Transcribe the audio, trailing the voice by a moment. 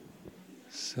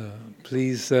So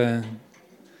please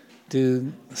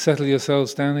do settle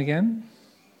yourselves down again.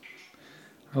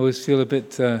 I always feel a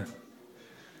bit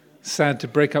sad to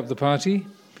break up the party.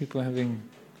 People are having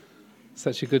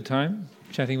such a good time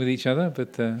chatting with each other,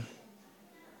 but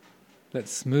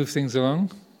let's move things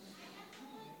along.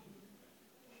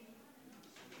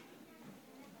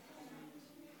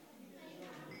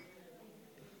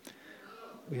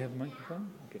 We have a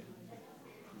microphone? Okay.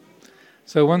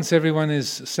 So once everyone is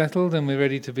settled and we're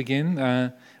ready to begin,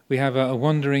 we have a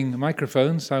wandering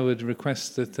microphone, so I would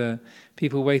request that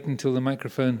people wait until the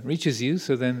microphone reaches you,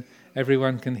 so then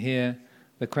everyone can hear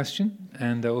the question,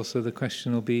 and also the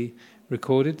question will be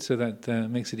recorded, so that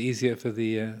makes it easier for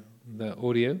the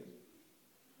audio.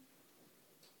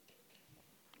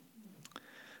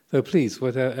 So please,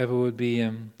 whatever would be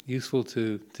useful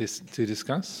to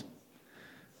discuss.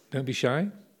 Don't be shy.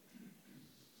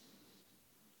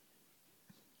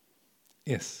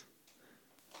 Yes.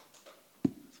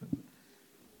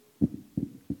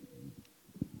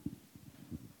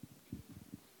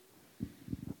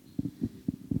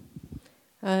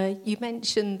 You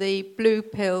mentioned the blue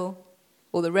pill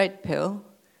or the red pill,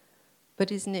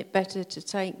 but isn't it better to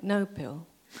take no pill?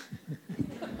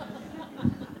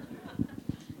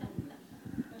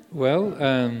 Well,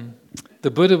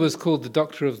 the Buddha was called the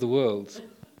doctor of the world,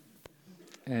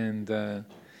 and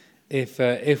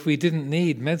if we didn't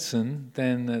need medicine,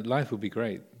 then life would be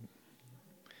great.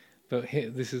 But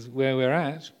this is where we're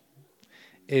at,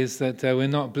 is that we're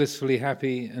not blissfully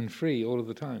happy and free all of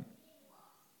the time.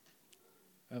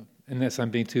 Unless I'm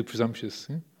being too presumptuous.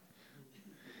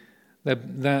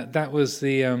 That was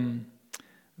the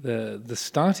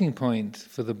starting point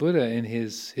for the Buddha in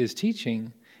his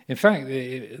teaching. In fact,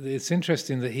 it's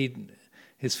interesting that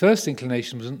his first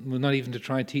inclination was not even to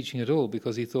try teaching at all,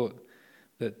 because he thought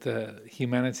that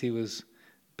humanity was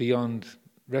beyond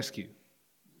rescue.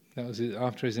 That was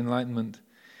after his enlightenment,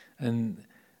 and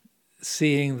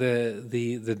seeing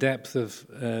the depth of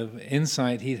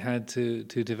insight he'd had to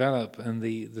develop, and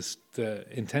the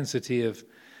intensity of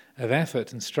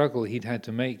effort and struggle he'd had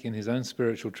to make in his own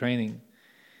spiritual training.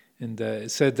 And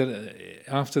it said that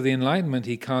after the enlightenment,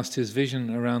 he cast his vision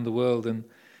around the world,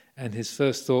 and his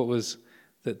first thought was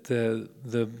that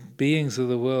the beings of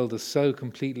the world are so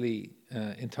completely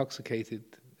intoxicated,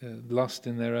 lost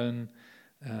in their own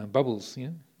bubbles.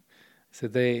 So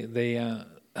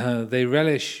they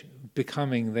relish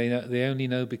becoming. They only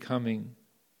know becoming.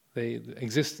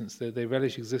 Existence. They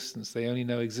relish existence. They only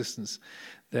know existence.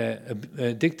 They're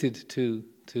addicted to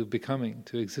becoming,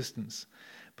 to existence.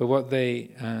 But what they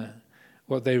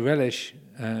relish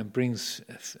brings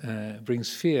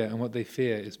fear, and what they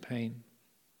fear is pain.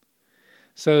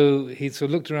 So he sort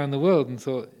of looked around the world and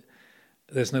thought,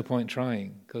 "There's no point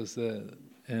trying, because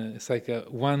it's like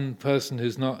one person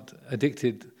who's not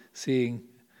addicted seeing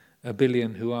a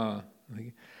billion who are.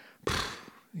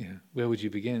 Where would you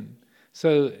begin?"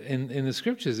 So in the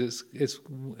scriptures, it's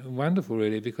wonderful,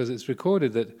 really, because it's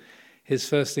recorded that his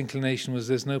first inclination was,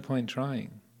 "There's no point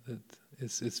trying. That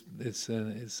it's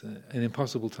an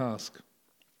impossible task."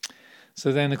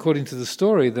 So then, according to the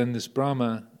story, then this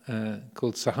Brahma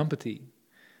called Sahampati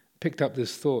picked up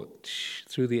this thought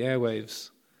through the airwaves,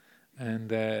 and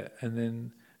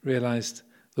then realized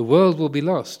the world will be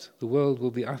lost. The world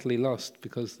will be utterly lost,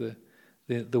 because the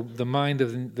mind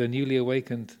of the newly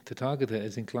awakened Tathagata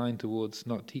is inclined towards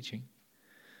not teaching.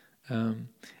 And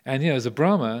as a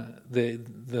Brahma,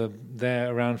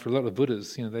 they're around for a lot of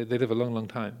Buddhas. They live a long, long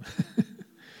time.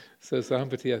 So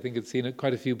Sahampati, I think, had seen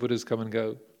quite a few Buddhas come and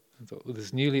go, and thought, well,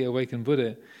 this newly awakened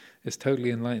Buddha, this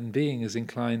totally enlightened being, is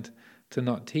inclined to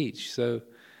not teach. So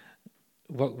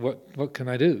what can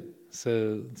I do?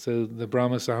 So the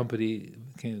Brahma Sahampati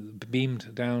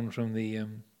beamed down from the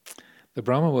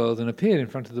Brahma world and appeared in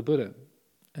front of the Buddha,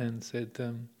 and said,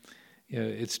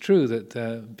 it's true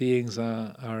that beings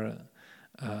are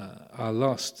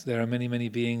lost. There are many, many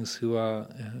beings who are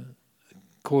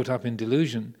caught up in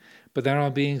delusion, but there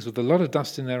are beings with a lot of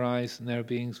dust in their eyes, and there are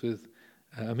beings with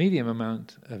a medium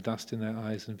amount of dust in their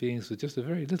eyes, and beings with just a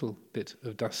very little bit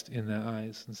of dust in their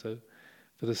eyes. And so,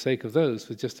 for the sake of those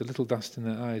with just a little dust in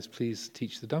their eyes, please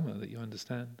teach the Dhamma that you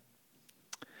understand.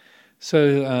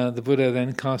 So the Buddha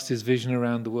then cast his vision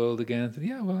around the world again and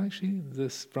said, actually,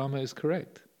 this Brahma is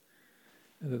correct.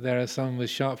 That there are some with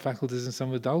sharp faculties and some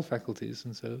with dull faculties,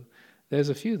 and so there's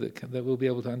a few that will be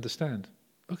able to understand.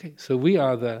 Okay, so we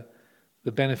are the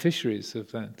beneficiaries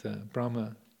of that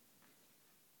Brahma.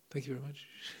 Thank you very much.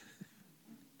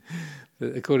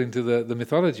 According to the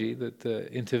mythology that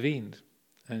intervened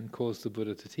and caused the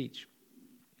Buddha to teach,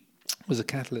 was a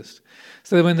catalyst.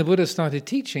 So when the Buddha started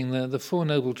teaching the Four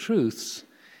Noble Truths,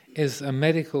 is a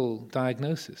medical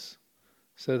diagnosis.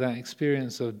 So that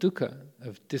experience of dukkha,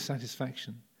 of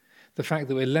dissatisfaction, the fact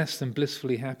that we're less than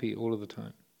blissfully happy all of the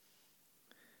time.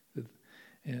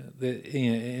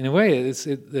 In a way,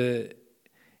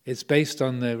 it's based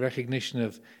on the recognition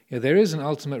of there is an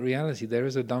ultimate reality, there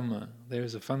is a Dhamma, there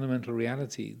is a fundamental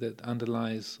reality that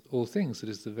underlies all things, that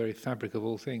is the very fabric of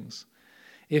all things.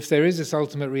 If there is this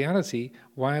ultimate reality,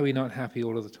 why are we not happy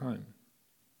all of the time?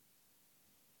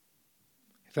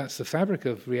 If that's the fabric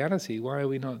of reality, why are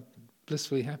we not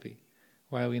blissfully happy?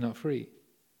 Why are we not free?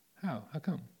 How? How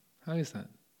come? How is that?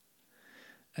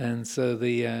 And so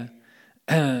the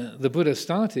Buddha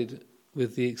started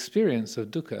with the experience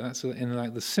of dukkha. That's in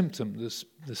like the symptom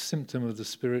of the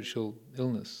spiritual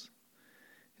illness.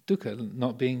 Dukkha,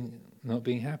 not being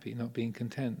happy, not being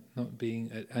content, not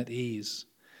being at ease.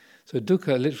 So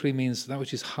dukkha literally means that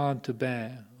which is hard to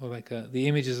bear, or like the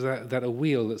image is that a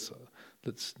wheel that's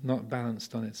not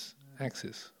balanced on its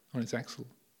axis, on its axle.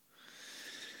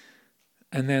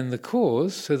 And then the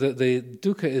cause, so that the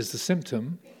dukkha is the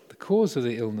symptom, the cause of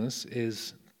the illness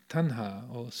is tanha,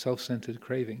 or self-centered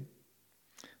craving.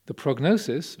 The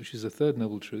prognosis, which is the third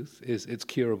noble truth, is it's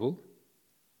curable.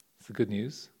 It's the good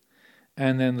news.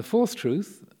 And then the fourth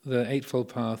truth, the Eightfold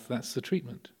Path, that's the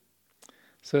treatment.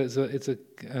 So it's a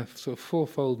sort of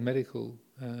fourfold medical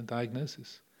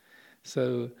diagnosis.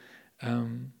 So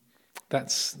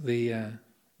that's the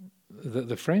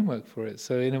framework for it.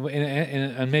 So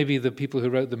and maybe the people who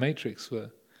wrote the Matrix were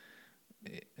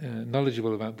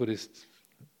knowledgeable about Buddhist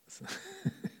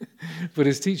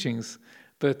teachings,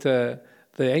 but the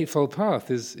Eightfold Path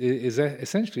is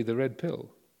essentially the red pill.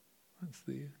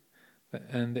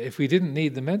 And if we didn't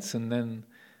need the medicine, then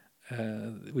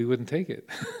we wouldn't take it.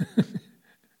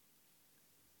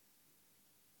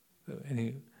 So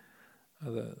any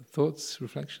other thoughts,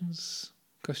 reflections,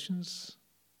 questions?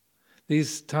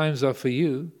 These times are for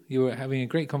you. You were having a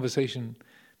great conversation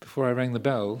before I rang the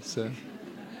bell, so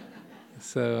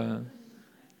you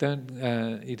don't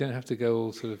have to go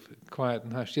all sort of quiet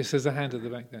and hushed. Yes, there's a hand at the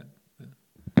back there.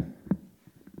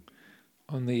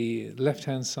 On the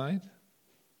left-hand side.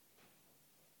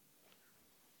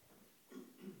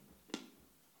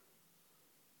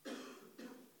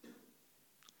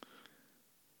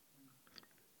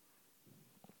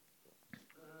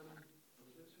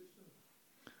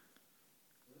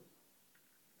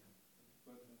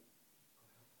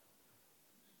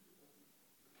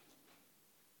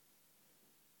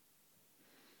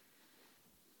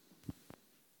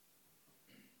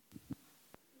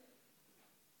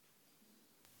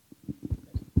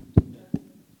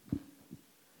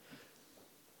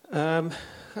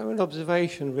 An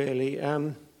observation, really.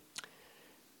 I'm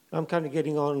kind of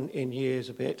getting on in years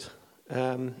a bit.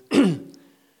 And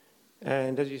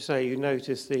as you say, you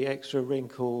notice the extra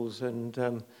wrinkles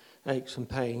and aches and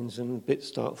pains and bits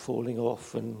start falling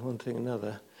off and one thing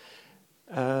another.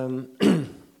 And,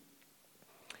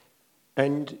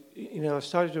 I've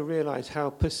started to realise how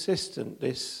persistent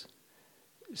this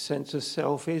sense of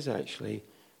self is actually,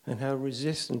 and how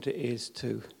resistant it is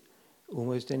to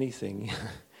almost anything.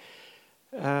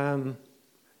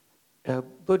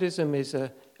 Buddhism is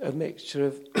a mixture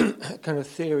of kind of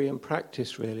theory and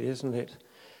practice, really, isn't it?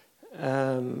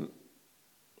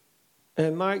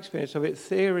 In my experience of it,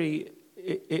 theory,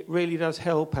 it really does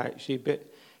help, actually, but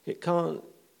it can't,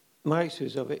 my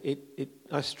experience of it,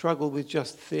 I struggle with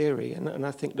just theory, and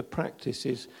I think the practice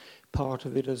is part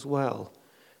of it as well.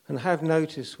 And I have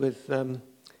noticed with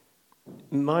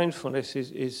mindfulness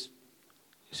seems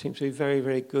to be very,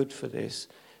 very good for this.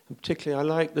 And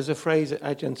particularly, there's a phrase that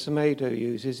Ajahn Sumedho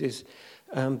uses, is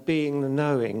being the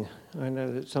knowing. I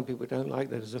know that some people don't like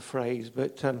that as a phrase,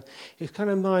 but it's kind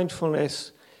of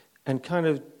mindfulness and kind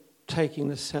of taking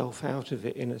the self out of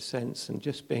it in a sense, and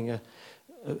just being a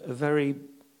very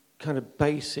kind of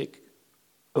basic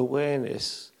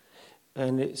awareness.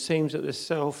 And it seems that the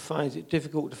self finds it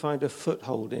difficult to find a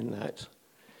foothold in that.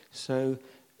 So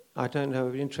I don't know,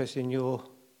 I'd be interested in your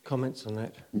comments on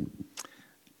that.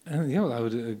 Yeah, well, I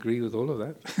would agree with all of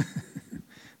that.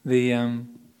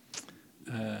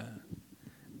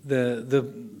 The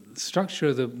structure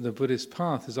of the Buddhist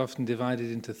path is often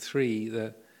divided into three: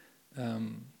 the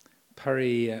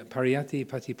pariyati,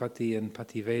 patipatti, and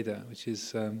pativeda, which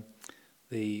is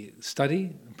the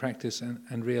study, practice,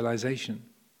 and realization.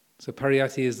 So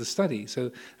pariyati is the study.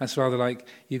 So that's rather like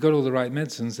you've got all the right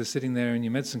medicines; they're sitting there in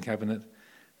your medicine cabinet,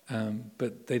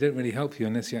 but they don't really help you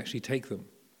unless you actually take them.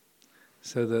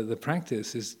 So the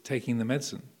practice is taking the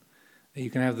medicine.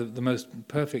 You can have the most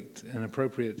perfect and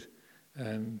appropriate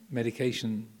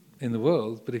medication in the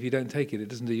world, but if you don't take it, it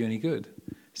doesn't do you any good.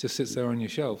 It just sits there on your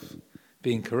shelf,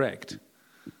 being correct.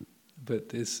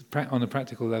 but it's on a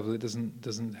practical level, it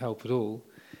doesn't help at all.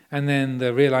 And then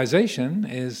the realization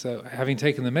is, having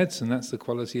taken the medicine, that's the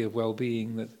quality of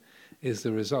well-being that is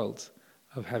the result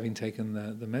of having taken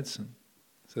the medicine.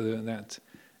 So that,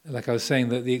 like I was saying,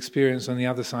 that the experience on the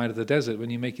other side of the desert, when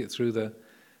you make it through the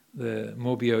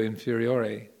morbio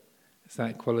inferiore, it's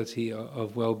that quality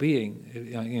of well-being.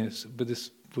 But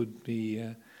this would be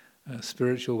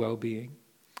spiritual well-being.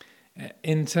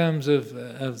 In terms of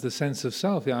the sense of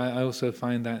self, I also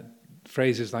find that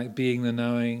phrases like being the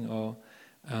knowing, or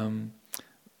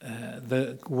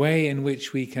the way in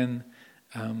which we can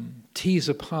tease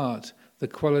apart the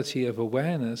quality of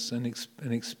awareness and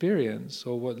experience,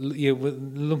 or what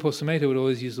Luang Por Sumedho would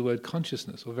always use the word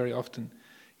consciousness, or very often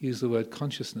use the word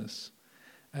consciousness,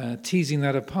 teasing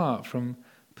that apart from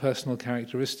personal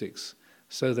characteristics,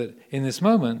 so that in this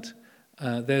moment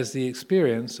there's the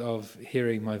experience of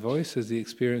hearing my voice, there's the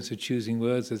experience of choosing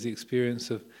words, there's the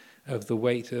experience of the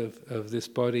weight of this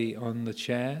body on the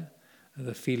chair,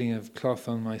 the feeling of cloth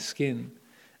on my skin,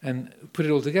 and put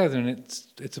it all together, and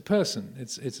it's a person.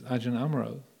 It's Ajahn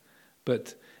Amaro,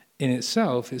 but in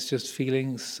itself, it's just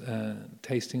feelings,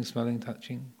 tasting, smelling,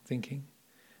 touching, thinking,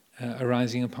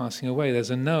 arising and passing away.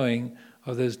 There's a knowing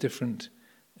of those different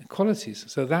qualities.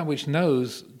 So that which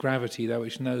knows gravity, that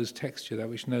which knows texture, that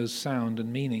which knows sound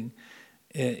and meaning,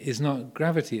 is not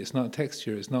gravity. It's not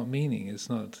texture. It's not meaning. It's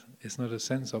not a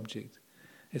sense object.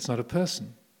 It's not a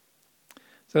person.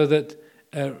 So that.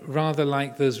 Rather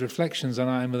like those reflections on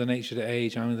I am of the nature to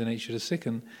age, I am of the nature to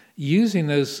sicken, using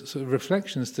those sort of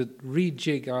reflections to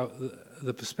rejig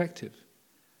the perspective.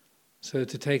 So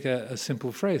to take a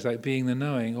simple phrase like being the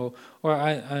knowing, or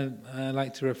I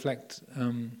like to reflect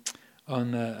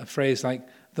on a phrase like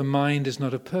the mind is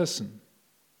not a person,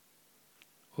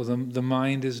 or the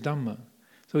mind is Dhamma.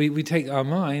 So we take our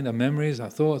mind, our memories, our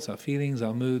thoughts, our feelings,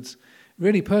 our moods,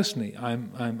 really personally.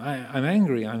 I'm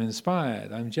angry. I'm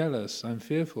inspired. I'm jealous. I'm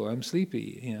fearful. I'm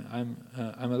sleepy.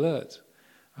 I'm alert.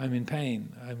 I'm in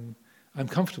pain. I'm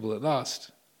comfortable at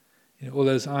last. All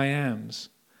those I ams.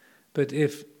 But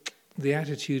if the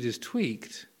attitude is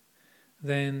tweaked,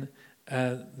 then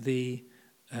the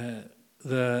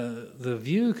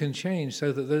view can change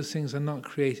so that those things are not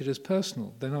created as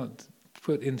personal. They're not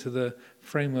put into the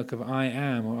framework of I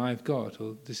am, or I've got,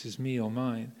 or this is me or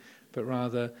mine. But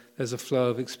rather there's a flow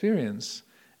of experience,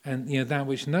 and that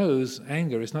which knows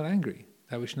anger is not angry.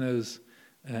 That which knows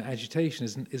agitation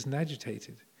isn't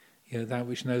agitated. That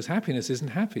which knows happiness isn't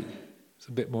happy. It's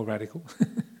a bit more radical,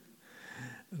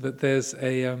 but there's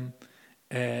a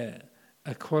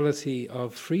quality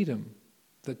of freedom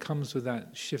that comes with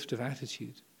that shift of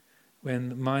attitude,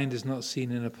 when mind is not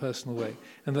seen in a personal way.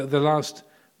 And the last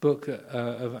book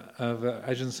of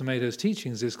Ajahn Sumedho's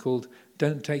teachings is called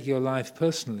 "Don't Take Your Life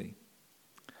Personally."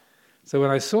 So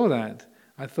when I saw that,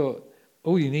 I thought,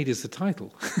 all you need is the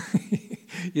title.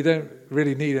 You don't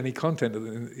really need any content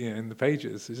in the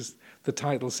pages. It's just the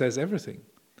title says everything.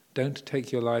 Don't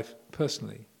take your life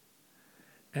personally.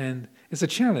 And it's a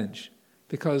challenge,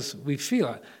 because we feel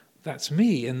like, that's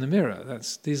me in the mirror.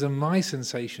 These are my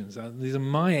sensations. These are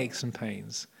my aches and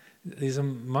pains. These are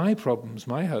my problems,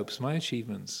 my hopes, my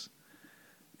achievements.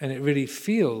 And it really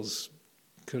feels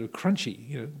kind of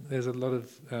crunchy. There's a lot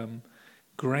of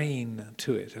grain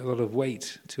to it, a lot of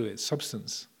weight to it,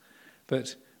 substance.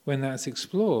 But when that's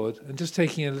explored, and just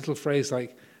taking a little phrase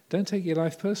like, don't take your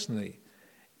life personally,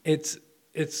 it's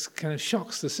kind of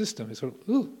shocks the system. It's sort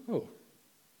of, oh,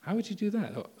 how would you do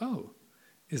that? Or, oh,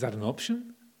 is that an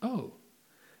option? Oh.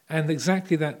 And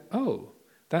exactly that,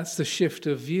 that's the shift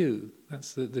of view.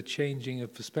 That's the changing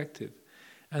of perspective.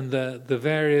 And the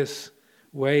various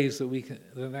ways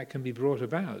that can be brought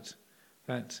about,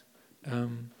 that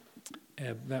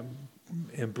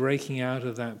breaking out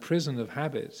of that prison of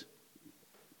habit,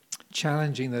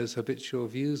 challenging those habitual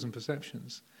views and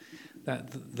perceptions, that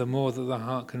the more that the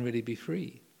heart can really be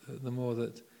free, the more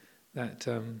that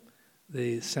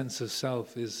the sense of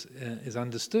self is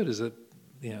understood as a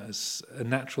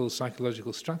natural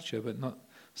psychological structure, but not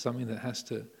something that has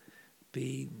to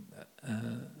be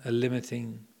a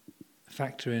limiting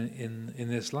factor in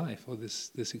this life, or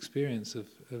this experience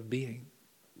of being.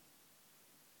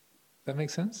 That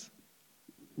makes sense?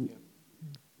 Yeah.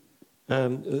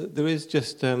 There is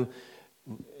just sort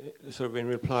of in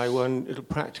reply, one little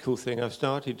practical thing I've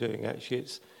started doing. Actually,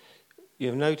 it's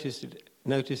you've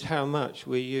noticed how much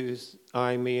we use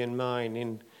I, me, and mine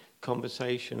in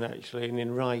conversation, actually, and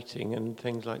in writing and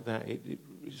things like that. It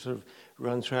sort of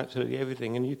runs through absolutely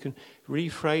everything, and you can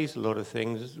rephrase a lot of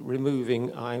things,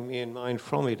 removing I, me, and mine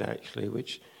from it, actually,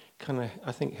 which kind of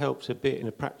I think helps a bit in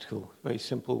a practical, very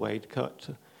simple way to cut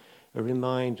a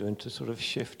reminder and to sort of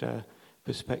shift our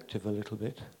perspective a little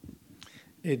bit.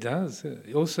 It does.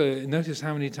 Also, notice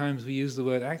how many times we use the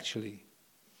word actually.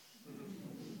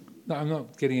 No, I'm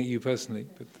not getting at you personally,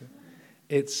 but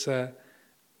it's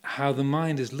how the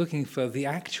mind is looking for the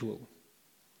actual.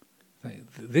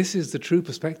 This is the true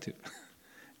perspective,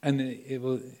 and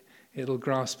it'll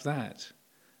grasp that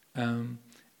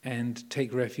and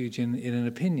take refuge in an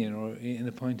opinion or in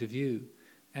a point of view,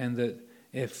 and that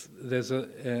if there's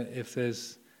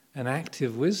an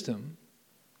active wisdom,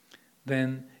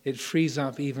 then it frees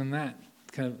up even that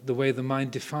kind of the way the mind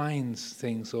defines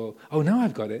things. Or now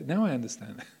I've got it. Now I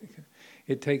understand.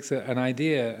 It takes an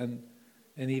idea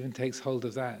and even takes hold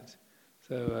of that.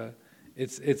 So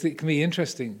it can be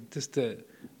interesting just to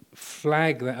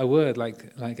flag a word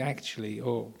like actually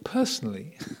or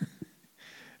personally,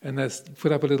 and that's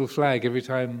put up a little flag every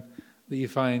time that you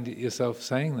find yourself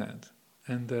saying that,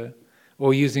 and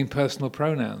or using personal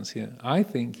pronouns here. I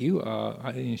think you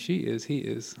are. She is. He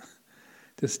is.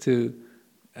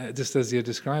 Just as you're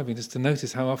describing, just to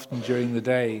notice how often during the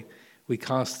day we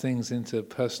cast things into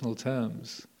personal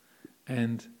terms,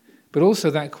 but also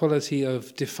that quality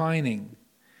of defining.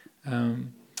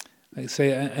 Like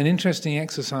say, an interesting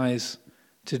exercise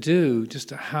to do,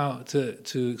 just how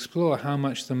to explore how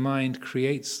much the mind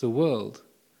creates the world.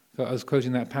 So I was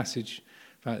quoting that passage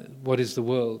about what is the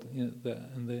world,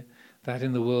 that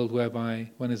in the world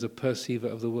whereby one is a perceiver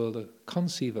of the world, a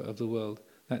conceiver of the world.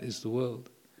 That is the world.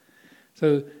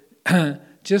 So,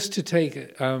 just to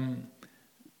take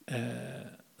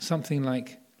something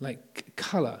like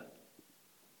colour,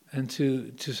 and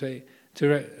to say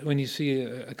when you see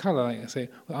a colour, like I say,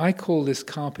 well, I call this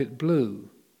carpet blue.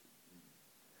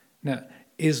 Now,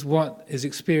 is what is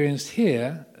experienced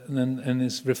here and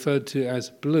is referred to as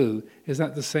blue, is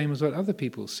that the same as what other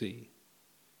people see?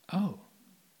 Oh,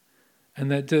 and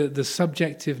that the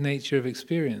subjective nature of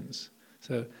experience.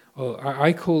 So,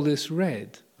 I call this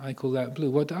red, I call that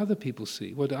blue. What do other people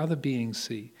see? What do other beings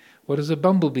see? What does a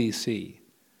bumblebee see?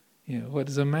 What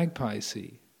does a magpie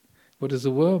see? What does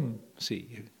a worm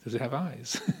see? Does it have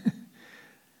eyes?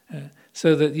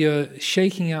 So that you're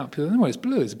shaking up. No, it's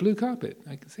blue. It's a blue carpet.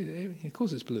 I can see. Of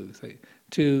course, it's blue. So,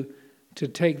 to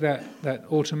take that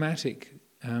automatic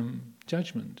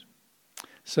judgment.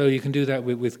 So you can do that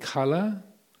with color.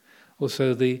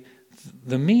 Also, the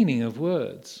meaning of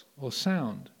words or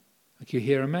sound. Like you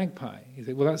hear a magpie, you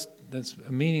think, well, that's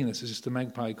meaningless. It's just a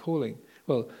magpie calling.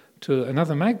 Well, to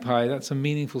another magpie, that's a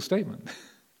meaningful statement.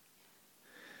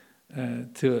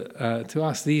 To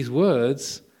us, these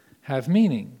words have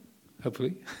meaning.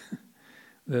 Hopefully,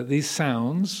 these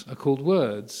sounds are called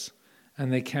words,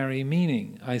 and they carry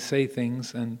meaning. I say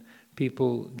things, and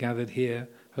people gathered here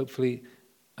hopefully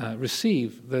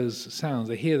receive those sounds.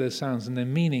 They hear those sounds, and their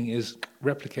meaning is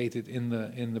replicated in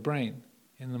the brain,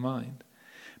 in the mind.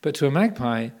 But to a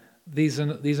magpie, these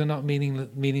are not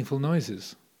meaningful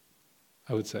noises,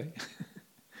 I would say.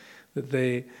 That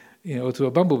they, or to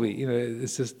a bumblebee,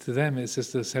 it's just to them, it's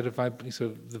just a set of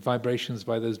the vibrations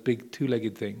by those big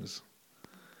two-legged things.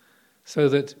 So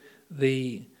that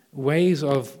the ways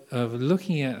of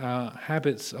looking at our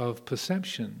habits of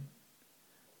perception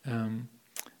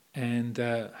and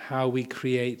how we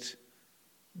create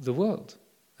the world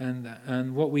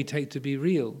and what we take to be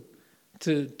real,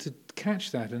 to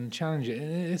catch that and challenge it.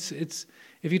 And it's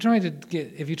if you try to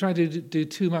do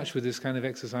too much with this kind of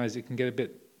exercise, it can get a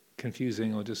bit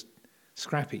confusing or just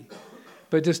scrappy.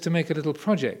 But just to make a little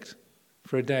project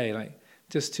for a day, like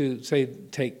just to say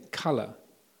take colour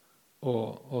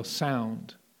or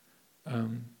sound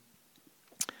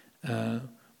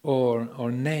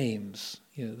or names.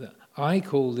 I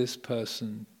call this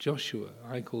person Joshua.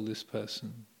 I call this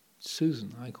person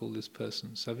Susan. I call this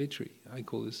person Savitri. I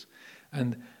call this,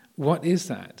 and what is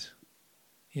that?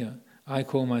 I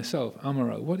call myself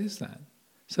Amaro. What is that?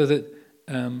 So that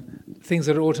things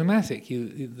that are automatic,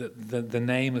 the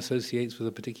name associates with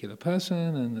a particular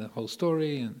person and the whole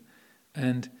story,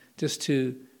 and just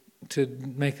to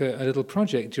make a little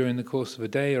project during the course of a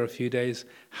day or a few days,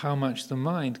 how much the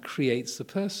mind creates the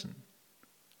person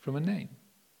from a name,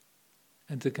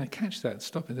 and to catch that,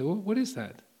 stop it. What is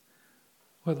that?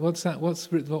 What's that?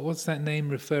 What's that name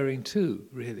referring to?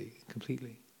 Really,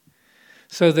 completely.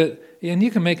 So that, and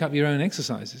you can make up your own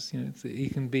exercises. You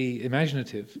can be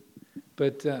imaginative.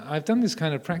 But I've done this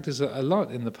kind of practice a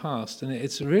lot in the past, and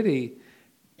it's really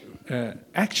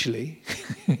actually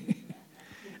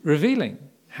revealing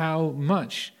how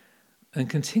much and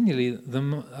continually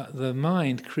the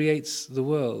mind creates the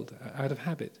world out of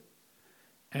habit,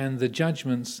 and the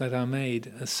judgments that are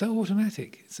made are so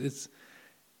automatic.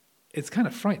 It's kind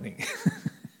of frightening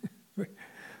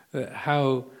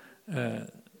how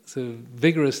so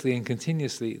vigorously and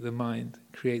continuously the mind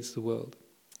creates the world.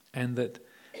 And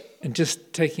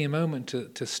just taking a moment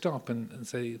to stop and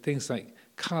say things like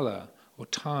color or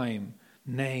time,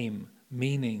 name,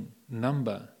 meaning,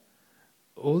 number,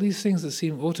 all these things that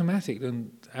seem automatic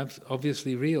and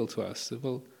obviously real to us.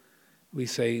 Well, we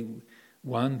say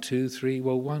 1, 2, 3.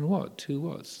 Well, 1 what? 2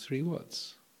 what's? 3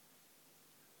 what's?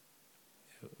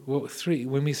 Well, 3.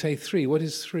 When we say 3, what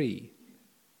is 3?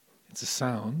 It's a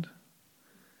sound.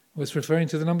 Well, it's referring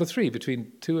to the number 3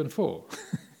 between 2 and 4.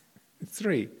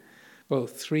 3. Well,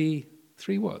 3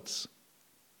 what's?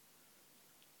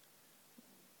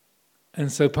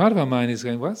 And so part of our mind is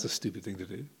going, well, that's a stupid thing to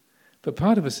do. But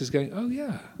part of us is going, oh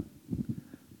yeah.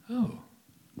 Oh.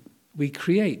 We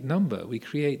create number, we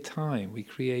create time, we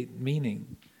create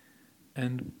meaning.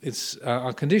 And it's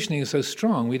our conditioning is so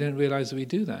strong, we don't realize that we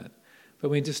do that. But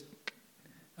we just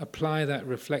apply that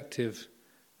reflective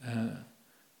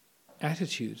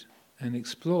attitude and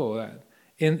explore that.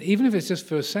 Even if it's just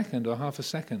for a second or half a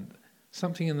second,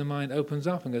 something in the mind opens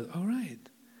up and goes, oh right,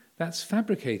 that's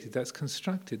fabricated, that's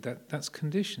constructed, that's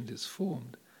conditioned, it's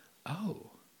formed. Oh.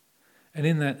 And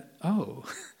in that, oh,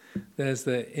 there's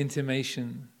the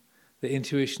intimation, the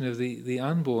intuition of the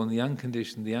unborn, the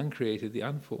unconditioned, the uncreated, the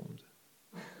unformed.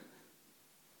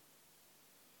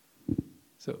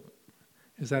 So,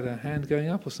 is that a hand going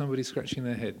up or somebody scratching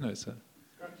their head? No, it's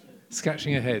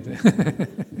scratching a head.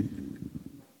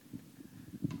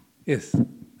 Yes,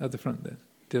 at the front there.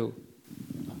 Dill.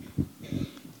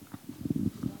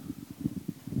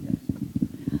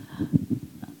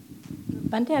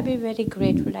 Bhante, I'll be very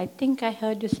grateful. I think I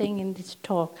heard you saying in this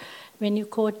talk, when you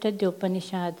quoted the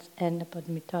Upanishads and about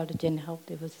mythology and how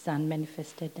there was this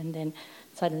unmanifested, and then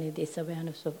suddenly this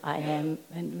awareness of I am,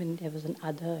 and when there was an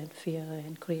other and fear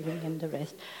and craving and the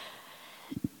rest.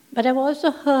 But I've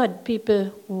also heard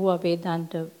people who are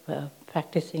Vedanta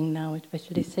practicing now,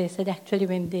 especially say that actually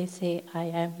when they say I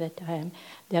am that I am,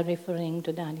 they're referring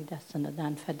to the Anidasana, the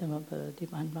unfathomable, the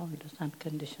unboundless,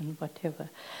 unconditioned, whatever.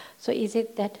 So is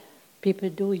it that people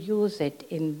do use it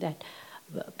in that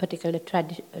particular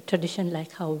tradition,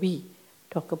 like how we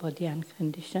talk about the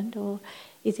unconditioned, or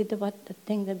is it the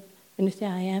thing that when you say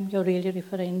I am, you're really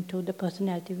referring to the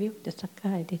personality view, the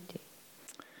Sakkaya Ditthi?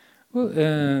 Well,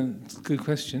 it's a good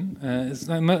question. It's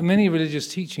like many religious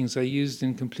teachings are used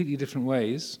in completely different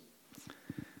ways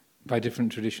by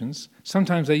different traditions.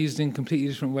 Sometimes they're used in completely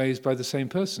different ways by the same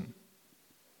person.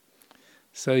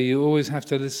 So you always have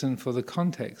to listen for the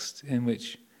context in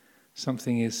which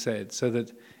something is said. So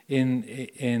that in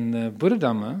Buddha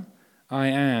Dhamma, I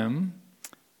am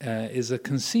is a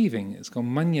conceiving. It's called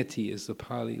manyati is the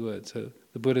Pali word. So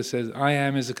the Buddha says, I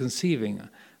am is a conceiving.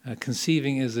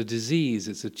 Conceiving is a disease.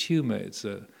 It's a tumor. It's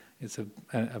a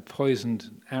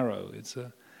poisoned arrow. It's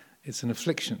an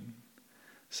affliction.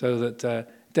 So that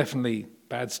definitely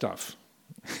bad stuff.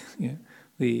 Yeah,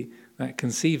 that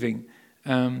conceiving,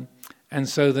 and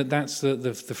so that's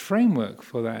the framework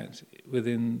for that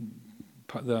within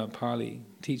the Pali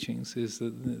teachings is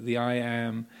that the I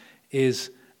am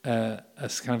is a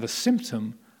kind of a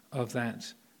symptom of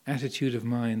that attitude of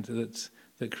mind that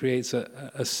creates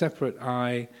a separate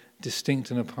I,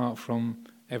 distinct and apart from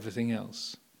everything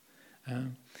else.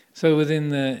 So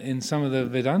in some of the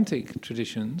Vedantic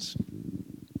traditions,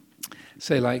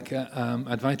 say like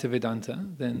Advaita Vedanta,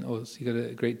 then or you got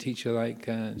a great teacher like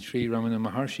Sri Ramana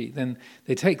Maharshi, then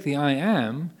they take the I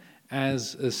am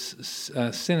as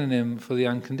a synonym for the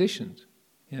unconditioned.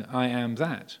 You know, I am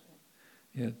that.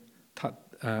 You know, tat,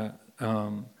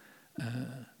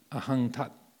 ahang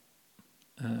tat,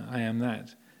 I am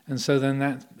that. And so then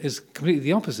that is completely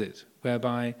the opposite,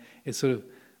 whereby it's sort of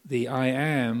the I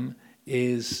am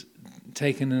is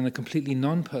taken in a completely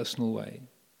non-personal way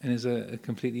and is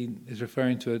is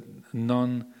referring to a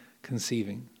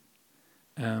non-conceiving.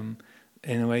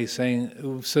 In a way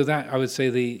saying, so that I would say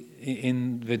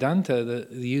in Vedanta,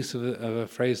 the use of a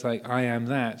phrase like I am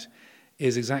that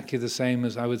is exactly the same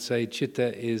as I would say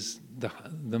chitta is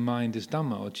the mind is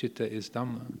Dhamma, or chitta is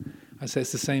Dhamma. I say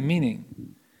it's the same meaning.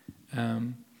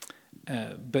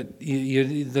 But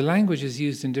the language is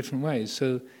used in different ways.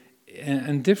 So,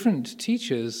 and different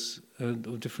teachers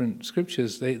of different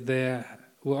scriptures, they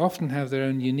will often have their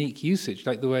own unique usage,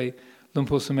 like the way Luang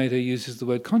Por Sumedho uses the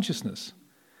word consciousness.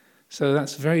 So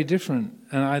that's very different.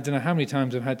 And I don't know how many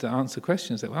times I've had to answer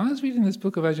questions like, well, I was reading this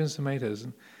book of Ajahn Sumedho's,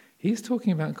 and he's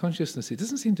talking about consciousness. It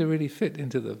doesn't seem to really fit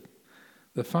into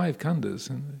the 5 khandhas.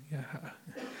 And yeah.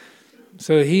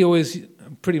 So he always,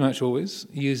 pretty much always,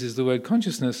 uses the word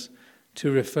consciousness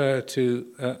to refer to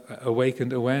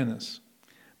awakened awareness.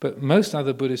 But most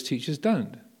other Buddhist teachers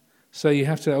don't. So you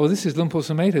have to, this is Luang Por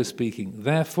Sumedho speaking,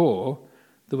 therefore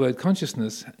the word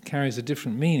consciousness carries a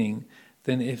different meaning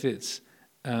than if it's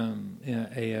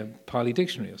a Pali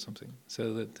dictionary or something.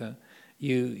 So that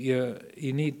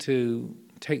you need to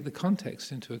take the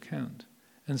context into account.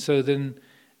 And so then,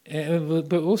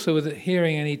 but also with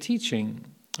hearing any teaching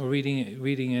or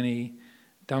reading any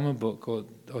Dhamma book or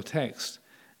text,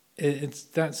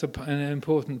 that's an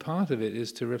important part of it,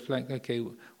 is to reflect, okay,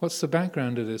 what's the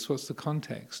background of this? What's the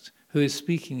context? Who is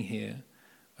speaking here?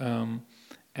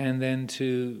 And then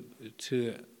to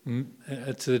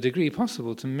the degree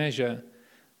possible, to measure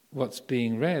what's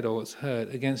being read or what's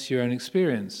heard against your own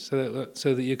experience,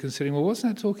 so that you're considering, well, what's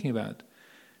that talking about?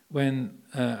 When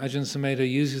Ajahn Sumedho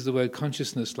uses the word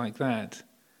consciousness like that,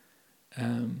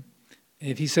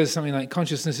 if he says something like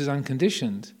consciousness is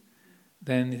unconditioned,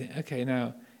 then, okay,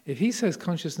 now, if he says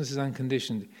consciousness is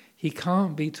unconditioned, he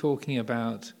can't be talking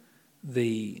about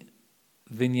the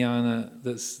vijnana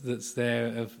that's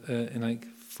there in like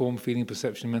form, feeling,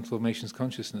 perception, mental formations,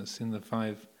 consciousness in the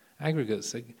 5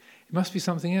 aggregates. It must be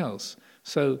something else.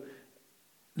 So,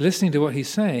 listening to what he's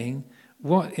saying,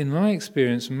 what in my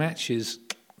experience matches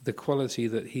the quality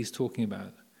that he's talking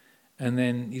about, and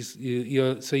then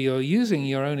you're using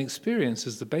your own experience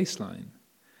as the baseline,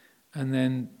 and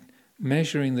then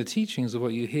measuring the teachings of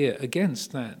what you hear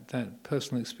against that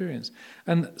personal experience.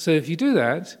 And so if you do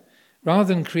that,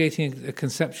 rather than creating a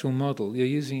conceptual model, you're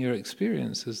using your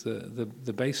experience as the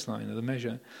baseline or the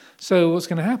measure. So what's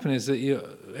going to happen is that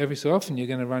every so often you're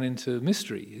going to run into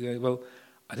mystery. You go, well,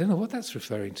 I don't know what that's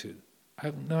referring to. I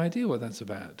have no idea what that's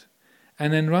about.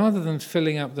 And then rather than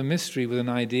filling up the mystery with an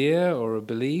idea or a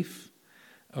belief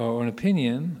or an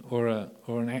opinion or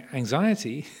an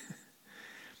anxiety,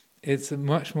 it's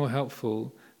much more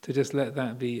helpful to just let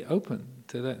that be open,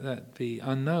 to let that be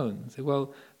unknown. Say,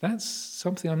 well, that's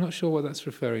something, I'm not sure what that's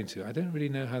referring to. I don't really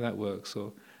know how that works,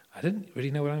 or I don't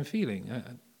really know what I'm feeling.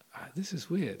 This is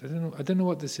weird. I don't know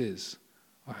what this is,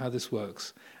 or how this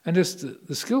works. And just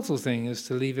the skillful thing is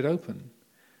to leave it open,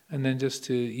 and then just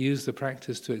to use the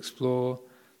practice to explore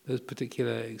those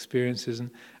particular experiences.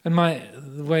 And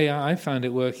the way I found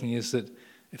it working is that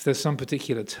if there's some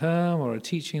particular term or a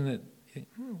teaching that,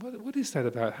 what is that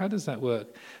about? How does that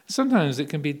work? Sometimes it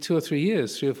can be 2 or 3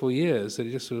 years, 3 or 4 years, that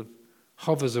it just sort of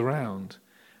hovers around.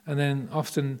 And then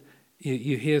often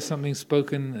you hear something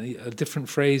spoken, a different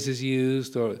phrase is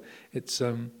used, or it's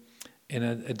in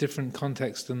a different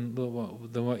context than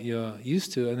what you're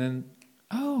used to. And then,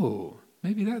 oh,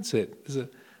 maybe that's it. There's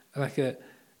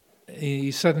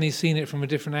you've suddenly seen it from a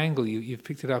different angle. You've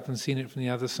picked it up and seen it from the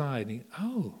other side. And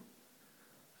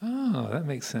that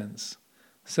makes sense.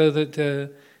 So that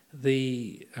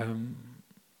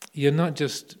you're not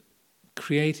just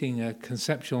creating a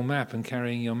conceptual map and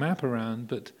carrying your map around,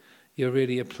 but you're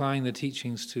really applying the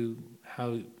teachings to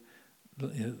how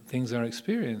things are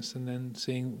experienced, and then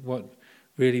seeing what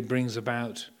really brings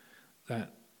about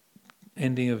that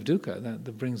ending of dukkha,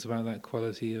 that brings about that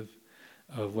quality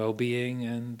of well-being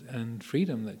and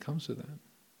freedom that comes with that.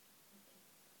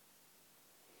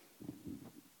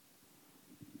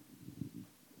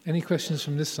 Any questions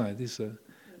from this side?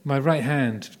 My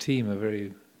right-hand team are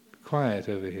very quiet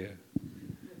over here.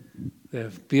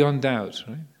 They're beyond doubt,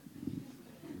 right?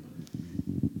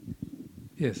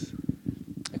 Yes.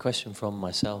 A question from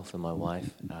myself and my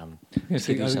wife. I thought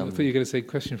you were going to say a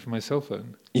question from my cell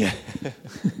phone. Yeah.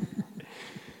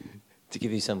 To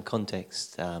give you some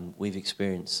context, we've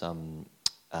experienced some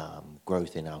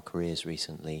growth in our careers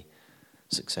recently,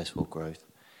 successful growth,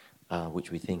 which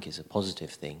we think is a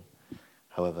positive thing.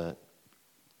 However,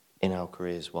 in our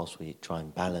careers, whilst we try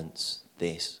and balance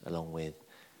this along with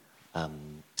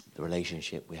the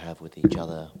relationship we have with each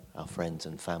other, our friends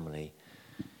and family,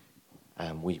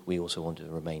 we also want to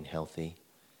remain healthy.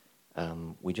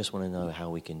 We just want to know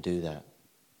how we can do that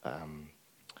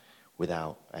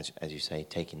without, as you say,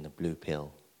 taking the blue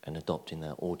pill and adopting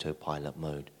that autopilot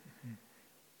mode,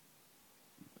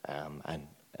 and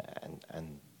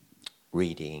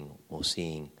reading or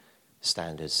seeing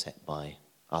standards set by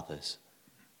others,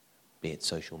 be it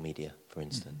social media, for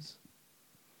instance.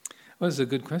 Well, that's a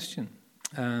good question.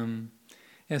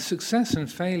 Success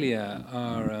and failure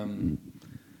are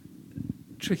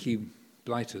tricky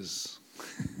blighters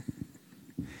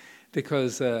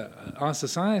because our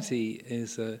society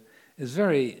is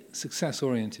very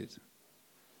success-oriented.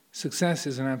 Success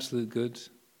is an absolute good.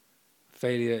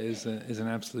 Failure is an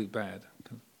absolute bad,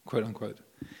 quote unquote.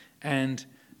 And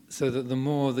so that the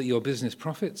more that your business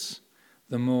profits,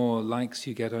 the more likes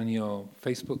you get on your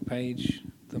Facebook page,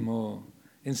 the more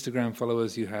Instagram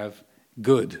followers you have,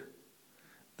 good.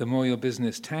 The more your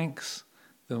business tanks,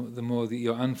 the more that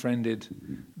you're unfriended,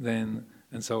 then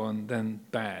and so on, then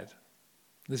bad.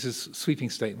 This is sweeping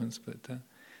statements, but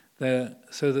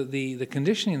so that the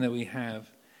conditioning that we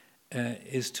have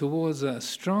is towards a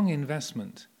strong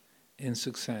investment in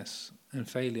success and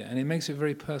failure, and it makes it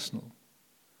very personal.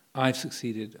 I've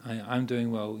succeeded. I'm doing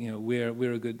well.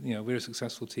 We're a good. We're a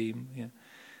successful team.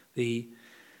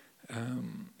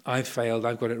 I've failed.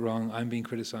 I've got it wrong. I'm being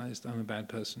criticized. I'm a bad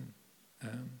person.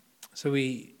 So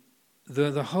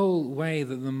the whole way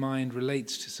that the mind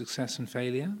relates to success and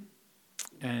failure,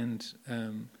 and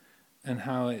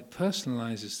how it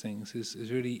personalizes things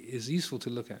is really useful to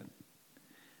look at.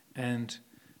 And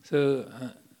so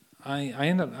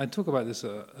I talk about this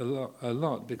a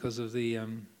lot because of the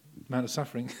amount of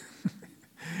suffering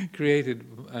created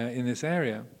in this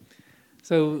area.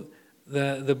 So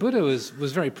the Buddha was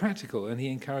very practical, and he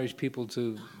encouraged people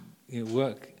to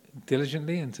work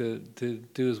diligently and to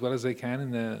do as well as they can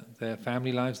in their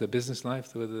family lives, their business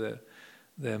life, whether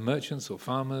they're merchants or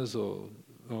farmers or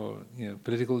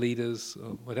political leaders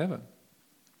or whatever,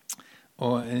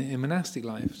 or in monastic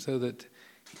life, so that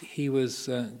he was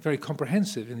very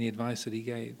comprehensive in the advice that he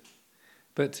gave.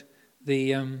 But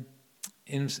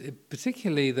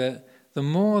particularly the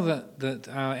more that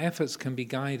our efforts can be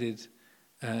guided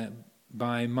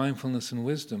by mindfulness and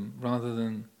wisdom rather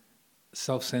than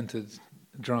self-centered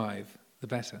drive, the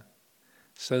better.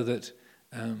 So that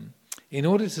in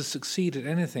order to succeed at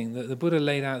anything, the Buddha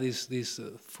laid out these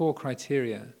 4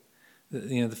 criteria.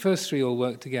 The first 3 all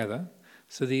work together.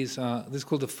 So this is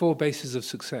called the 4 bases of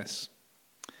success.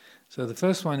 So the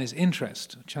first one is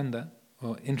interest, chanda,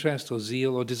 or interest or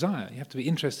zeal or desire. You have to be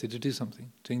interested to do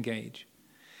something, to engage.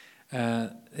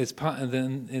 Its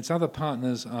other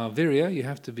partners are virya. You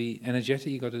have to be energetic.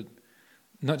 You've got to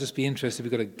not just be interested,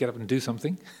 you've got to get up and do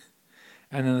something.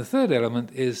 And then the third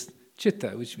element is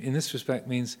citta, which in this respect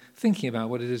means thinking about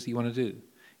what it is that you want to do.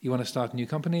 You want to start a new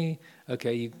company?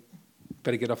 Okay, you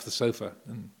better get off the sofa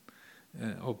and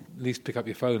or at least pick up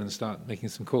your phone and start making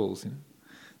some calls.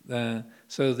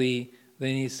 So there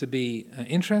needs to be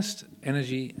interest,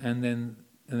 energy, and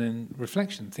then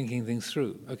reflection, thinking things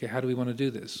through. Okay, how do we want to do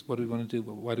this? What do we want to do?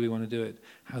 Why do we want to do it?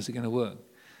 How's it going to work?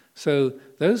 So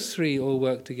those 3 all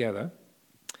work together.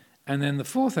 And then the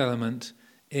 4th element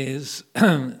is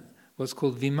what's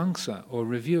called vimamsa, or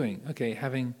reviewing. Okay,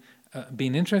 having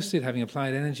been interested, having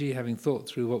applied energy, having thought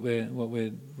through what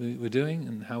we're doing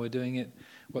and how we're doing it,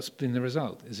 what's been the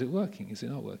result? Is it working? Is it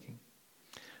not working?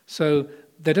 So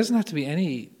there doesn't have to be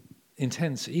any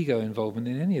intense ego involvement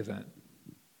in any of that.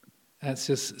 That's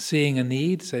just seeing a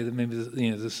need. Say that maybe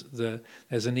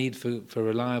there's a need for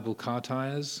reliable car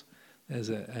tires. There's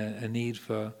a need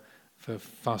for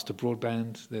faster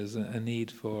broadband. There's a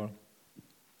need for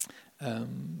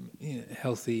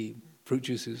healthy fruit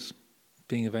juices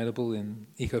being available in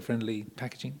eco-friendly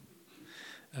packaging.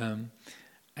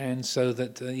 And so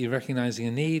that you're recognizing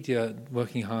a need, you're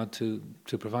working hard to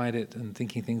provide it and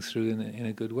thinking things through in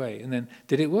a good way. And then,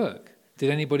 did it work? Did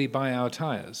anybody buy our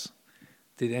tires?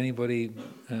 Did anybody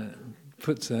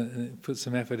put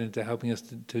some effort into helping us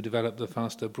to develop the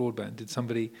faster broadband? Did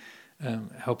somebody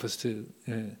help us to...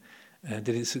 did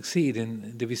it succeed?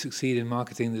 Did we succeed in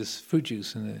marketing this fruit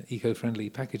juice in the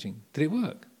eco-friendly packaging? Did it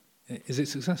work? Is it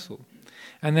successful?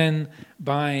 And then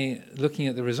by looking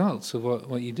at the results of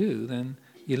what you do, then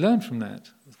you learn from that.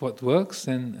 What works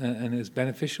and is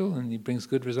beneficial and it brings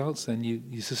good results, then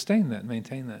you sustain that,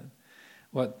 maintain that.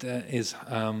 What is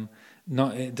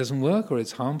it doesn't work or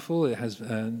it's harmful, it has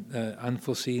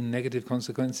unforeseen negative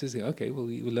consequences, okay, well,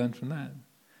 we learn from that.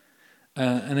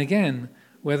 And again,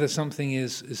 whether something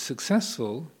is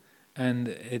successful and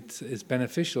it's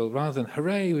beneficial, rather than,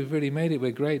 hooray, we've really made it,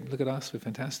 we're great, look at us, we're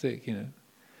fantastic,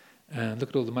 look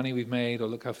at all the money we've made, or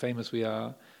look how famous we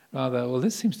are. Rather, well,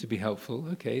 this seems to be helpful,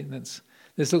 okay,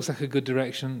 this looks like a good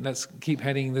direction, let's keep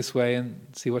heading this way and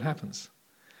see what happens.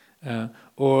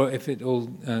 Or if it all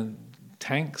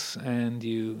tanks and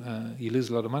you lose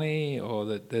a lot of money, or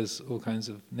that there's all kinds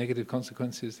of negative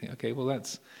consequences, okay, well,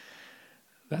 that's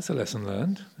a lesson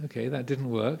learned. Okay, that didn't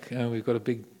work. We've got a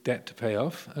big debt to pay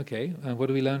off. Okay, what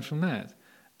do we learn from that?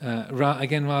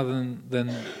 Again, rather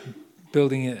than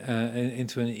building it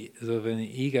into an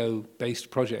ego-based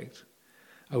project.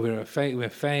 Oh, we're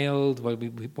failed. What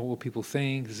will people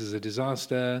think? This is a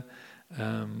disaster.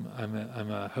 I'm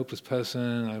a hopeless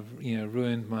person. I've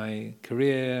ruined my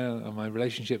career or my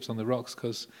relationships on the rocks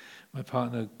because my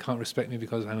partner can't respect me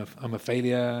because I'm a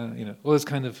failure. All those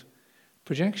kind of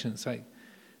projections. Like,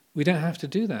 we don't have to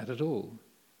do that at all.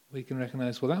 We can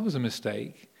recognize, well, that was a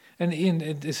mistake. And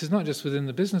this is not just within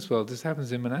the business world. This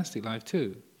happens in monastic life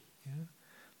too. Yeah?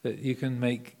 That you can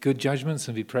make good judgments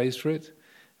and be praised for it,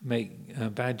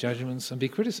 make bad judgments and be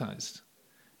criticized.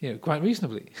 quite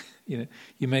reasonably. You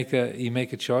make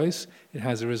a choice, it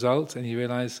has a result, and you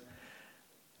realize,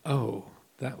 oh,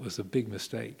 that was a big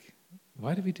mistake.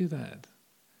 Why did we do that?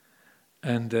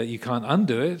 And you can't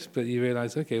undo it, but you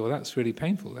realize, okay, well, that's really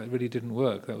painful. That really didn't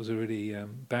work. That was a really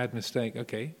bad mistake.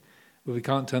 Okay, well, we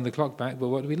can't turn the clock back, but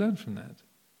what do we learn from that?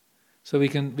 So we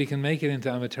can make it into,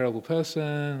 I'm a terrible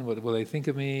person. What will they think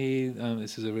of me?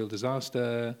 This is a real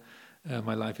disaster.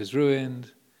 My life is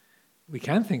ruined. We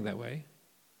can think that way,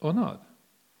 or not.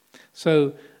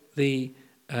 So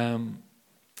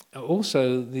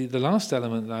also the last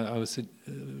element that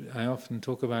I often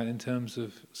talk about in terms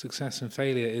of success and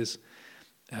failure is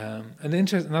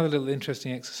another little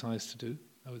interesting exercise to do,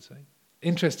 I would say.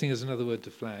 Interesting is another word to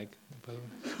flag, by the way.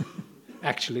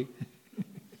 Actually.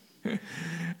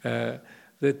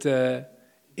 That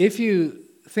if you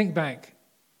think back,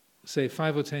 say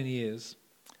 5 or 10 years,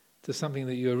 to something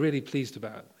that you're really pleased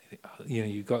about,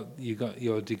 you got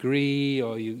your degree,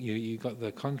 or you got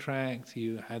the contract,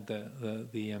 you had the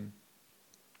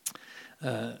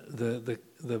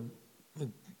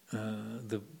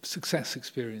success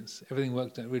experience, everything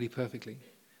worked out really perfectly,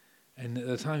 and at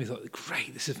the time you thought,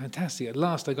 great, this is fantastic, at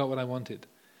last I got what I wanted.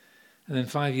 And then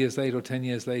 5 years later or 10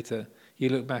 years later, you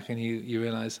look back and you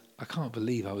realize, I can't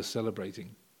believe I was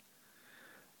celebrating.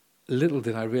 Little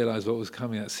did I realize what was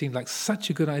coming. It seemed like such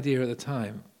a good idea at the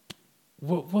time.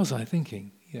 What was I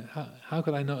thinking? How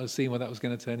could I not have seen what that was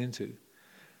going to turn into?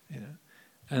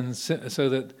 And so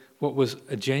that what was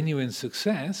a genuine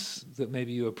success that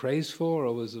maybe you were praised for,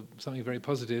 or was something very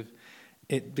positive,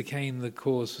 it became the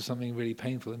cause for something really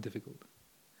painful and difficult.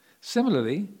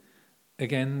 Similarly,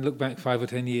 again, look back 5 or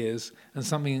 10 years, and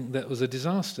something that was a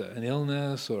disaster, an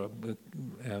illness, or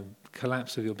a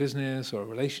collapse of your business, or a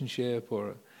relationship,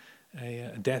 or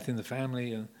a death in the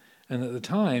family, and at the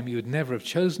time you would never have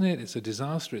chosen it. It's a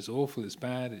disaster. It's awful. It's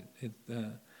bad. It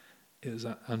was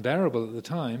unbearable at the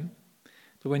time.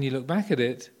 But when you look back at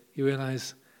it, you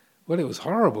realize, well, it was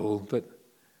horrible, but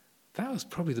that was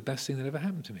probably the best thing that ever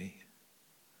happened to me.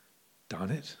 Darn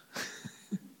it.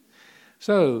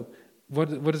 So, what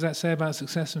does that say about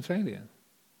success and failure?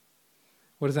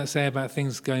 What does that say about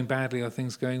things going badly or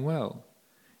things going well?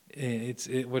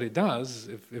 What it does,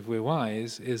 if we're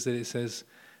wise, is that it says,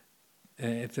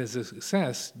 if there's a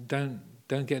success, don't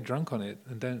get drunk on it,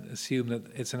 and don't assume that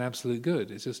it's an absolute good.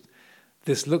 It's just,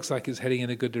 this looks like it's heading in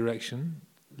a good direction.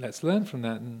 Let's learn from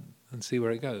that and see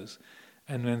where it goes.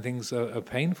 And when things are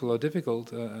painful or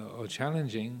difficult or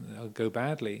challenging or go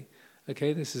badly,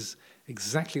 okay, this is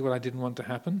exactly what I didn't want to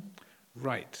happen.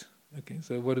 Right. Okay.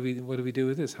 So what do we do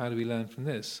with this? How do we learn from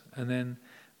this? And then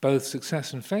both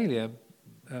success and failure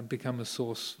become a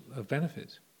source of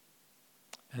benefit,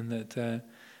 and that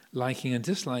liking and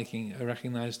disliking are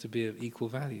recognized to be of equal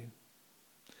value.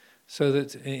 So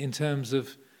that in terms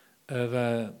of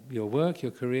your work,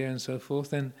 your career, and so forth,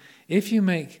 then if you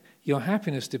make your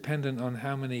happiness dependent on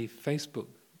how many Facebook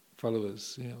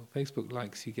followers, Facebook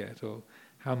likes you get, or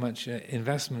how much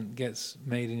investment gets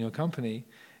made in your company,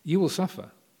 you will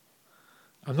suffer.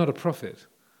 I'm not a prophet,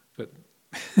 but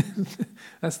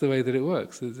that's the way that it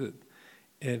works.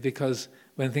 Because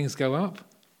when things go up,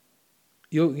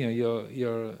 your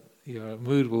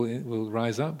mood will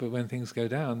rise up, but when things go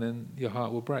down, then your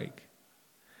heart will break.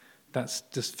 That's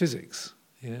just physics.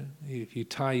 If you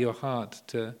tie your heart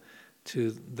to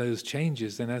those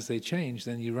changes, then as they change,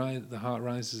 then the heart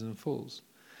rises and falls.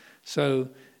 So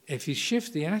if you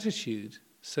shift the attitude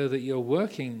so that you're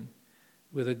working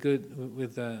with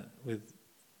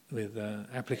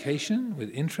application, with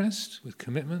interest, with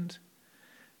commitment,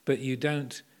 but you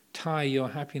don't tie your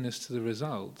happiness to the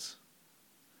results,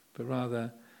 but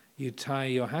rather you tie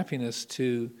your happiness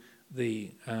to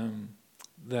the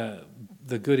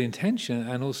good intention,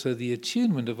 and also the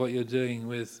attunement of what you're doing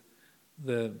with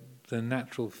the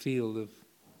natural field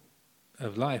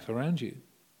of life around you.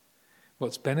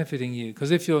 What's benefiting you?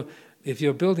 Because if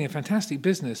you're building a fantastic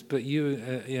business, but you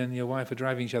and your wife are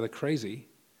driving each other crazy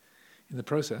in the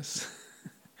process,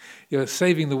 you're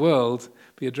saving the world,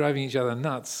 but you're driving each other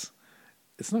nuts,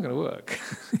 it's not going to work.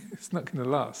 It's not going to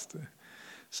last.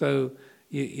 So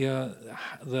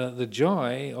the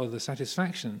joy or the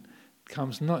satisfaction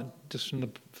comes not just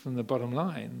from the bottom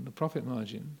line, the profit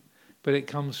margin, but it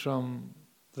comes from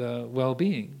the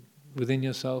well-being within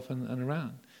yourself and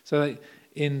around. So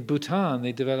in Bhutan,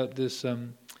 they developed this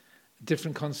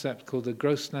different concept called the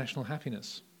gross national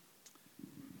happiness,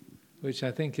 which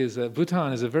I think is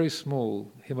Bhutan is a very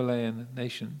small Himalayan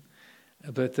nation,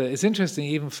 but it's interesting.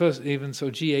 Even so,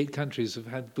 G8 countries have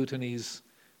had Bhutanese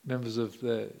members of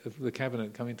the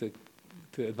cabinet coming to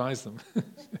advise them,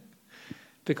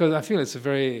 because I feel it's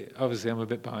obviously I'm a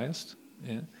bit biased,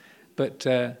 Yeah? But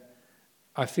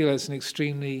I feel it's an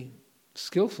extremely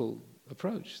skillful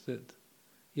approach, that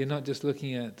you're not just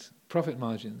looking at profit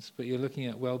margins, but you're looking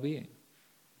at well-being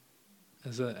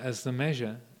as the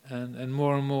measure, and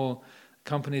more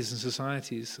companies and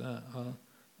societies are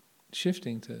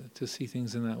shifting to see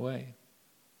things in that way.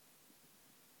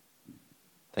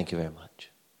 Thank you very much.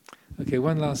 Okay,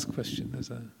 one last question.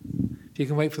 If you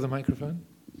can wait for the microphone.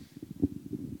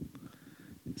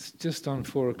 It's just on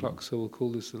 4:00, so we'll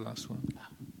call this the last one.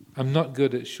 I'm not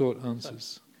good at short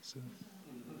answers. So.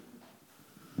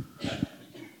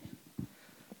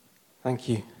 Thank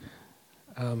you.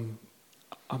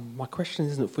 My question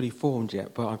isn't fully formed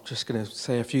yet, but I'm just going to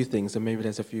say a few things, and maybe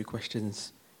there's a few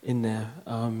questions in there.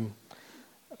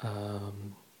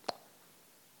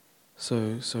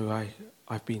 So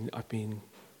I've been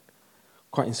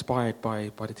quite inspired by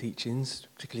the teachings,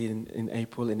 particularly in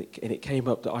April, and it came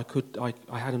up that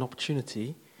I had an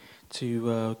opportunity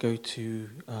to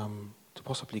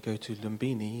possibly go to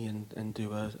Lumbini and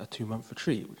do a 2-month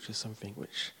retreat, which is something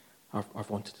which I've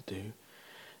wanted to do.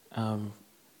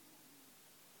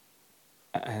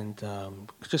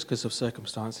 Just because of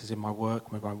circumstances in my work,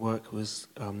 was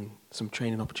some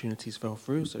training opportunities fell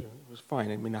through, so it was fine.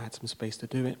 I mean, I had some space to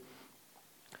do it.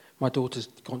 My daughter's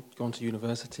gone to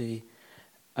university,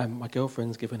 and my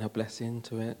girlfriend's given her blessing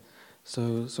to it.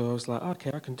 So I was like,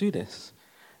 okay, I can do this,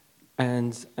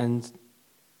 and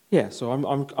yeah. So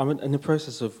I'm in the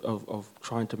process of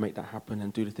trying to make that happen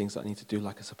and do the things that I need to do,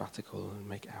 like a sabbatical, and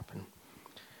make it happen.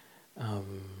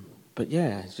 But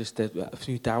yeah, it's just a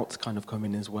few doubts kind of come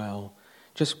in as well.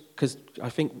 Just because I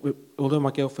think, although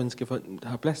my girlfriend's given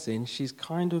her blessing, she's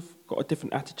kind of got a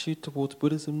different attitude towards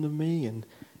Buddhism than me, and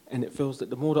it feels that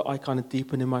the more that I kind of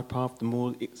deepen in my path, the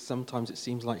more sometimes it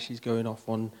seems like she's going off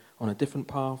on a different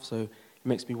path. So it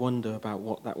makes me wonder about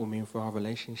what that will mean for our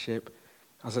relationship.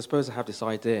 As I suppose I have this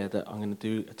idea that I'm going to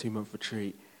do a 2-month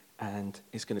retreat, and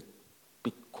it's going to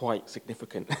be quite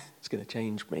significant. It's going to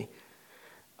change me.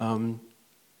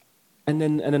 And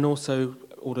then also,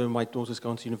 although my daughter's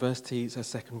gone to university, it's her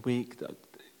second week,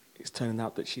 it's turning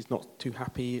out that she's not too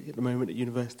happy at the moment at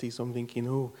university, so I'm thinking,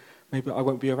 oh, maybe I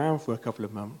won't be around for a couple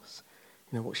of months.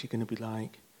 You know, what's she going to be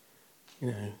like? You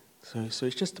know, so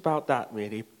it's just about that,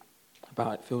 really.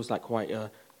 It feels like quite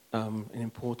an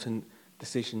important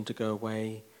decision to go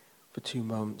away for 2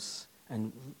 months,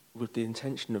 and with the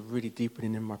intention of really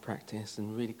deepening in my practice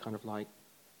and really kind of like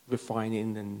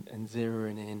refining and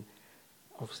zeroing in.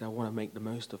 Obviously, I want to make the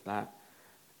most of that.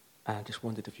 And I just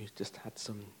wondered if you just had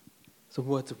some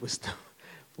words of wisdom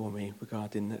for me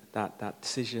regarding that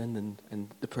decision and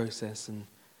the process and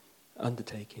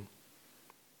undertaking.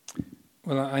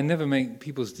 Well, I never make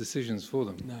people's decisions for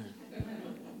them.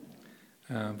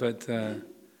 No. But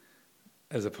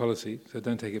as a policy, so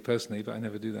don't take it personally, but I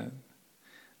never do that.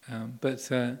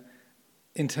 But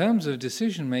in terms of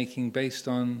decision-making based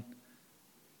on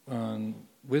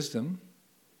wisdom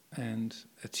and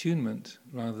attunement,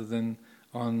 rather than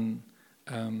on,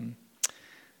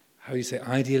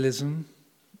 idealism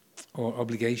or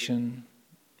obligation,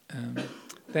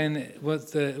 then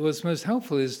what's most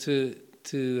helpful is to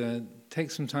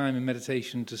take some time in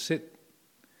meditation to sit,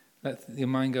 let your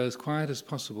mind go as quiet as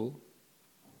possible,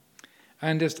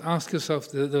 and just ask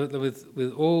yourself,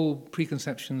 with all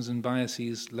preconceptions and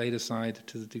biases laid aside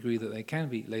to the degree that they can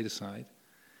be laid aside,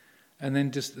 and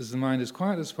then just as the mind is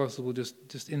quiet as possible,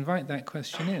 just invite that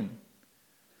question in.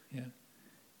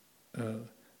 Yeah.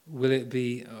 Will it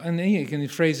be, and you can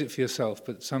phrase it for yourself,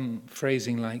 but some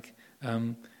phrasing like,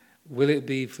 will it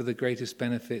be for the greatest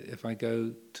benefit if I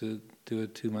go to do a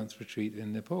 2-month retreat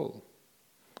in Nepal?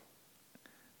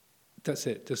 That's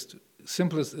it. Just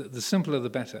the simpler the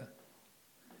better.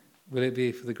 Will it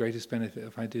be for the greatest benefit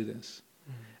if I do this?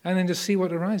 And then just see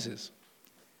what arises.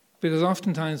 Because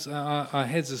oftentimes our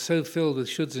heads are so filled with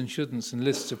shoulds and shouldn'ts and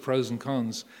lists of pros and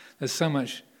cons. There's so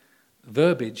much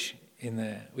verbiage in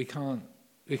there. We can't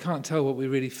tell what we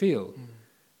really feel,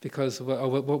 because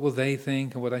what will they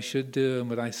think, and what I should do, and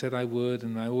what I said I would,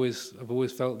 and I've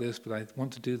always felt this, but I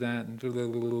want to do that, and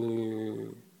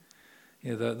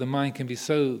the mind can be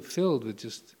so filled with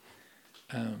just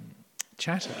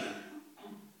chatter.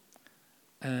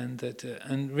 And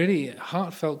really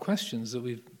heartfelt questions that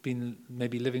we've been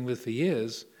maybe living with for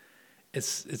years.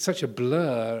 It's such a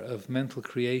blur of mental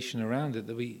creation around it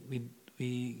that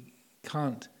we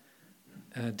can't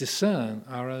discern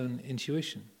our own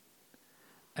intuition.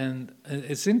 And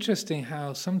it's interesting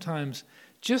how sometimes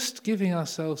just giving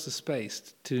ourselves the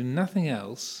space to nothing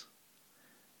else,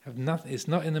 it's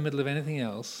not in the middle of anything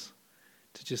else,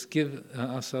 to just give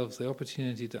ourselves the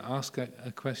opportunity to ask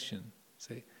a question,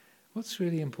 say, what's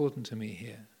really important to me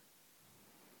here?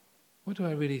 what do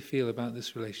I really feel about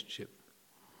this relationship?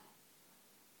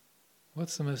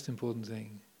 What's the most important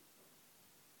thing?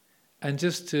 And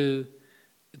just to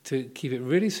keep it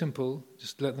really simple,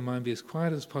 just let the mind be as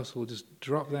quiet as possible, just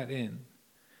drop that in.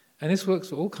 And this works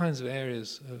for all kinds of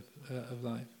areas of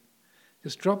life.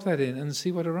 Just drop that in and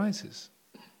see what arises.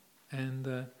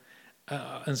 And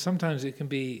sometimes it can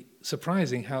be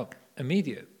surprising how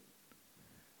immediate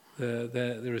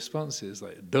the response is.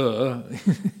 Like, duh,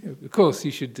 of course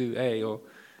you should do A or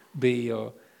B,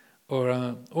 or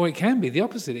it can be the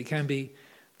opposite. It can be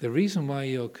the reason why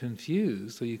you're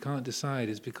confused or you can't decide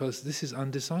is because this is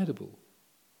undecidable.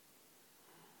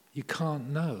 You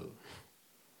can't know.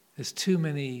 There's too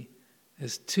many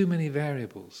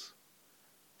variables.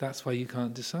 That's why you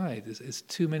can't decide. There's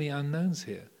too many unknowns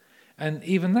here. And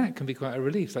even that can be quite a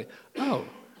relief. It's like, oh,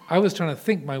 I was trying to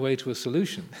think my way to a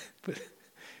solution, but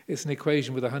it's an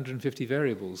equation with 150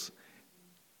 variables.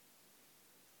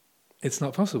 It's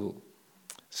not possible.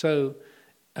 So,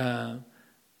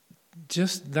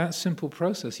 just that simple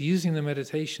process, using the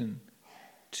meditation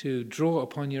to draw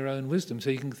upon your own wisdom, so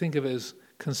you can think of it as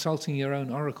consulting your own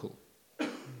oracle.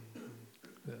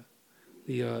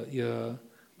 The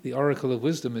oracle of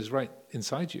wisdom is right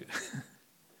inside you.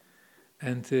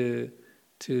 And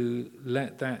to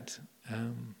let that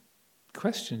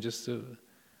question just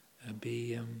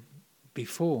be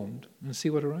formed and see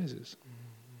what arises.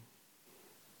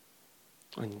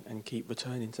 And keep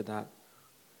returning to that.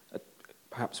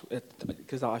 Perhaps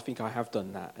because I think I have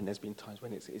done that, and there's been times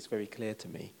when it's very clear to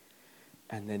me,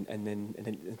 and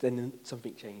then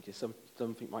something changes,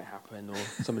 something might happen, or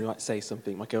somebody might say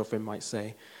something. My girlfriend might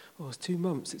say, "Oh, it's 2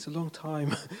 months. It's a long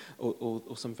time,"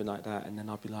 or something like that, and then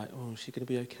I'll be like, "Oh, is she going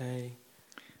to be okay?"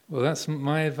 Well, that's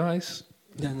my advice.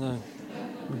 Yeah, no.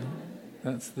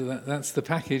 That's the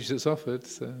package that's offered.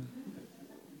 So,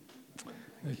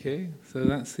 okay, so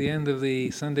that's the end of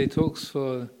the Sunday talks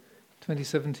for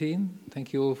 2017.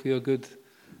 Thank you all for your good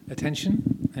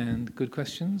attention and good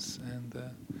questions, and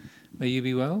may you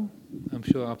be well. I'm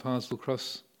sure our paths will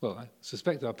cross, well, I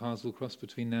suspect our paths will cross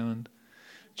between now and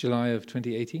July of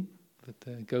 2018,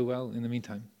 but go well in the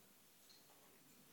meantime.